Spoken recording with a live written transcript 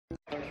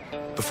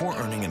Before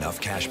earning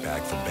enough cash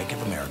back from Bank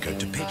of America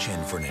to pitch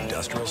in for an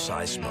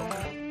industrial-sized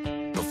smoker.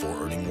 Before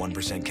earning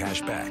 1%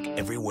 cash back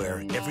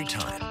everywhere, every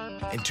time,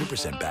 and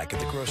 2% back at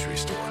the grocery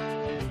store.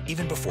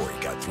 Even before he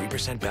got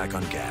 3% back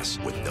on gas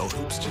with no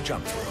hoops to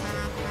jump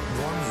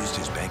through. Norm used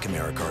his Bank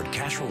Americard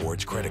Cash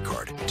Rewards credit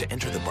card to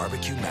enter the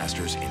Barbecue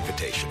Masters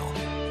Invitational,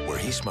 where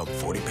he smoked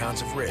 40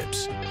 pounds of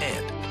ribs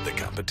and the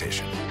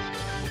competition.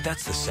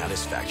 That's the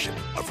satisfaction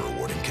of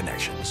rewarding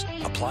connections.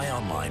 Apply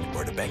online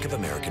or at a Bank of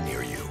America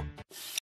near you.